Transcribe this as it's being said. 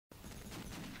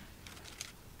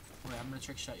I'm gonna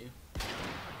trick shot you.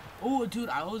 Oh, dude,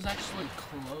 I was actually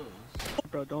close.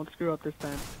 Bro, don't screw up this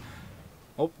time.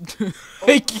 Oh,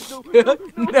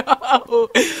 No.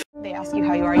 They ask you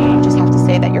how you are, you just have to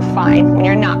say that you're fine when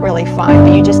you're not really fine,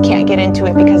 but you just can't get into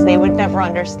it because they would never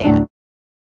understand.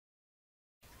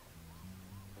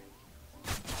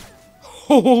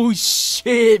 Oh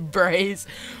shit, Bryce.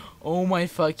 Oh my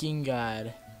fucking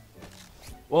god.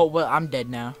 Well, I'm dead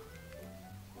now.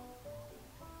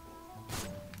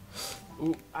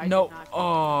 Ooh, no.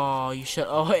 Oh, you should.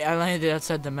 Oh, wait, I landed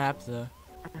outside the map though.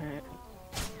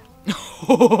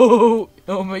 Oh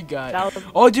my god.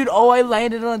 Oh, dude. Oh, I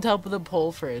landed on top of the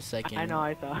pole for a second. I know,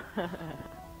 I thought.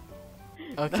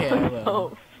 Okay, I will.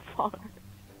 So far.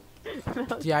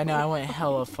 Yeah, I know. I went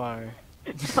hella far.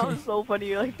 That was so funny.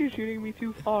 You're like, you're shooting me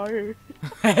too far.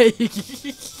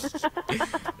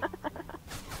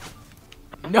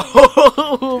 No.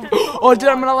 Oh, dude,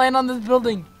 I'm gonna land on this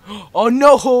building. Oh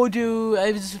no, dude.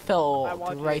 I just fell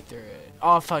right through it.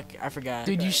 Oh fuck, I forgot.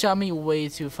 Dude, you shot me way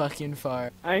too fucking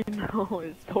far. I know,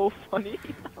 it's so funny.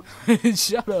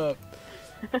 Shut up.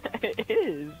 It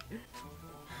is.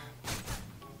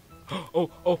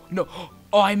 Oh no.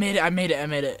 Oh, I made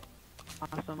it.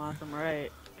 Awesome,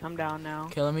 right. Come down now.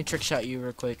 Okay, let me trick shot you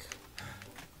real quick.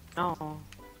 No.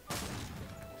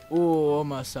 Ooh,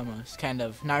 almost. Kind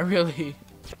of. Not really.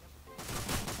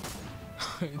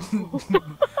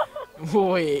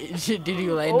 Wait, did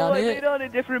you land on it? I landed on a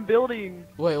different building.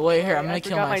 Wait, here, I'm gonna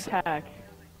kill myself. My tack.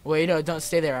 Wait, no, don't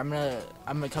stay there. I'm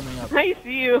coming up. I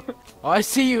see you. Oh, I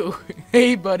see you.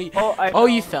 Hey, buddy. Oh,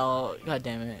 you fell. God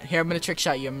damn it. Here, I'm gonna trick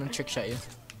shot you. Too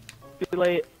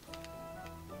late.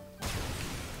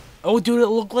 Oh, dude, it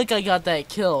looked like I got that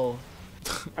kill.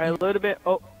 Alright, a little bit.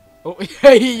 Oh,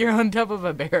 you're on top of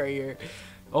a barrier.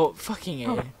 Oh, fucking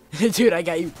A. Dude, I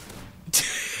got you.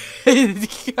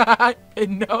 God,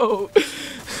 no.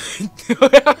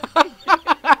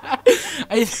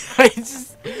 I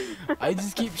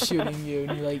just keep shooting you,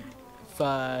 and you're like,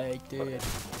 fuck, dude.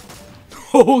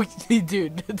 Oh,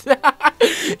 dude.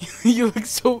 You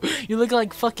look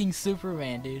like fucking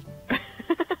Superman, dude.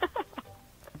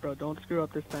 bro, don't screw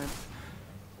up this time.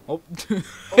 Oh,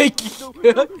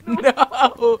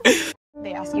 no.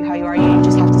 They ask you how you are, you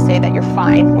just have to say that you're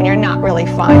fine when you're not really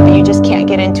fine, but you just can't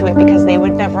get into it because they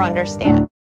would never understand.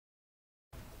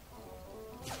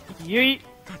 Yeet.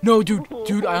 No,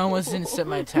 dude, I almost didn't set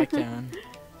my attack down.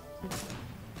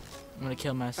 I'm gonna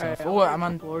kill myself. Right, oh, I'm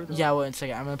on. Yeah, wait a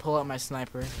second. I'm gonna pull out my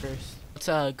sniper first.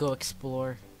 Let's go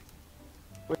explore.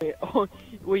 Wait,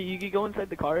 you can go inside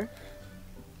the car?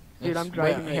 Dude, I'm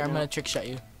driving here, right I'm now. gonna trick shot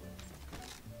you.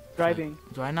 Driving.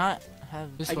 Do I not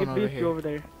have this I one can over boost here? you over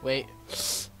there. Wait.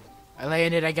 I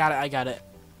landed. I got it.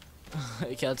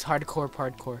 Okay, let's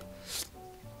hardcore.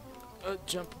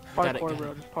 Jump. Parkour, got it.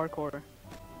 bro. Just parkour.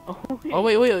 Oh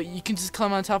wait. You can just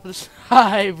climb on top of this.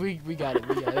 Hi, we got it.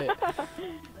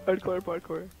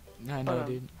 Parkour. I know,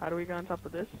 dude. How do we get on top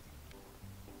of this?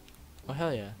 Oh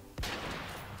hell yeah.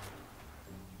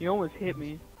 You almost hit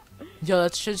me. Yo,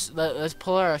 let's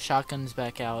pull our shotguns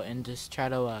back out and just try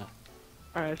to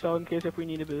Alright, so in case if we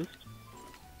need a boost.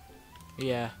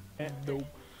 Yeah. Nope.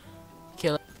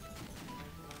 Kill it.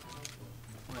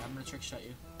 Wait, I'm gonna trick shot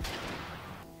you.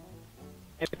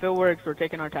 If it works, we're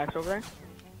taking our tax over there.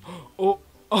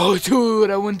 Oh, dude,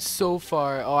 I went so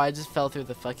far. Oh, I just fell through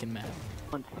the fucking map.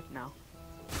 Once now.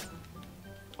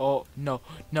 Oh no.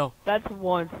 That's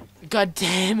once. God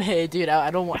damn it, dude.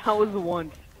 I don't want. That was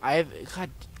once. God.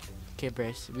 Okay,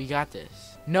 Bryce, we got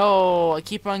this. No, I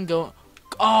keep on going.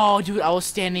 Oh, dude, I was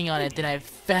standing on it, then I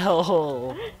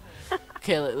fell.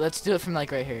 Okay, let's do it from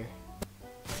like right here.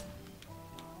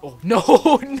 Oh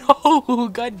no,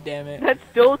 god damn it. That's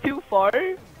still too far?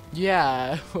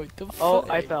 Yeah, what the fuck? Oh,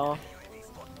 I fell.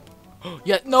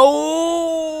 Yeah,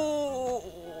 no!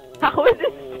 How is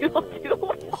it still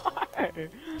too far?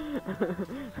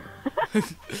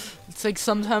 It's like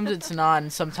sometimes it's not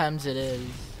and sometimes it is.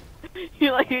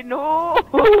 You're like, no!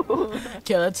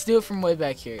 Okay, let's do it from way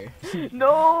back here.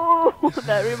 No!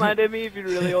 That reminded me of your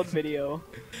really old video.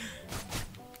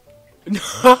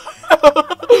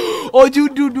 Oh,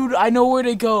 dude, I know where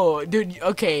to go. Dude,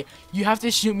 okay, you have to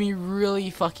shoot me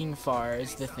really fucking far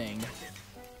is the thing.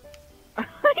 You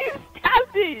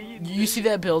stabbed me! You see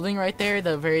that building right there?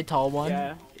 The very tall one?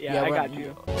 Yeah, I got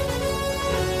you.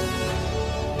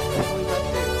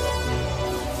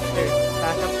 Here,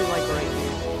 back up to like right here.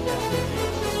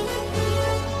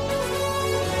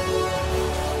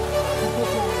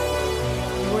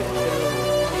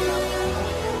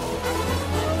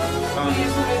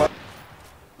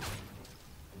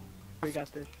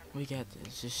 We got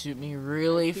this. Just shoot me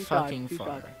really fucking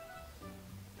far.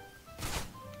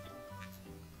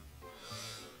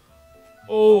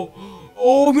 Oh,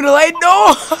 oh, I'm gonna land.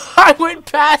 No, I went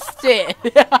past it.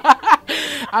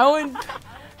 I went.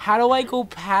 How do I go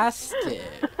past it?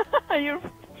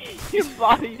 your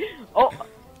body. Oh.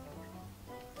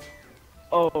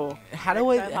 Oh. How do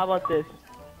I? How about this?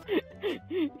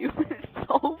 You went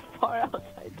so far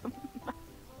outside the map.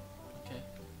 Okay.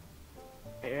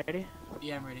 Are you ready?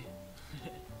 Yeah, I'm ready.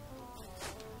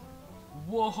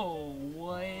 Whoa,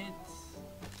 what?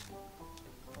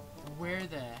 Where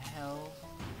the hell?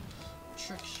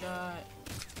 Trick shot.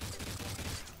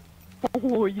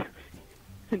 Oh, you,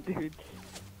 dude.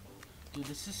 Dude,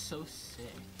 this is so sick.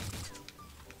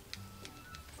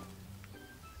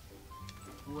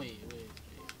 Wait.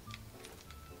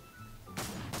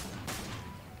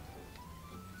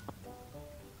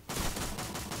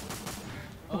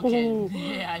 Okay, Ooh.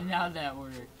 yeah, now that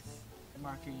works.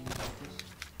 Marker, you got this.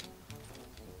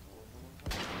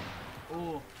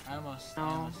 Oh, I almost.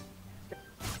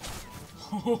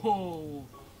 Oh.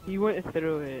 You went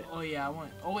through it. Oh yeah, I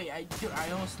went. Oh wait, dude,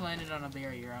 I almost landed on a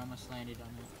barrier. I almost landed on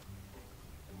it.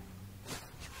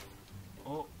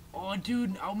 Oh,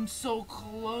 dude, I'm so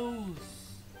close.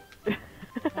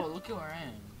 Oh, look at where I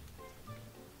am.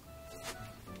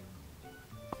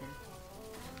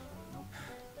 Nope.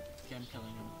 Okay, I'm killing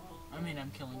him. I mean,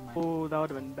 I'm killing my. Oh, that would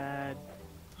have been bad.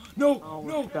 No, Oh,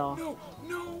 no, it fell.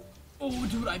 no. Oh,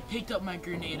 dude, I picked up my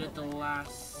grenade at the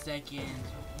last second.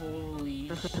 Holy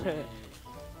shit.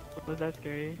 Was that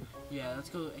scary? Yeah, let's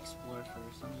go explore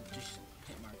first. Let me just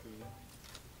hit marker you.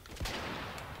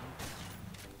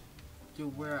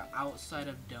 Dude, we're outside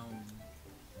of dome.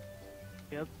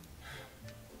 Yep.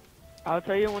 I'll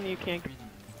tell you when you can't.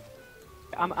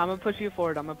 I'm gonna push you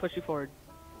forward.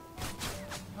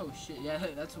 Oh shit, yeah,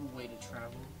 that's a way to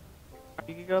travel.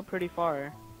 You can go pretty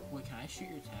far. Wait, can I shoot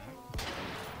your tack?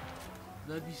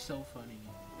 That'd be so funny.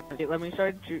 Okay, let me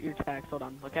start to shoot your tags. Hold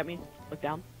on. Look at me. Look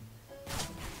down.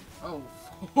 Oh,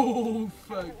 oh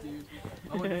fuck, dude.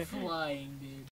 I went flying, dude.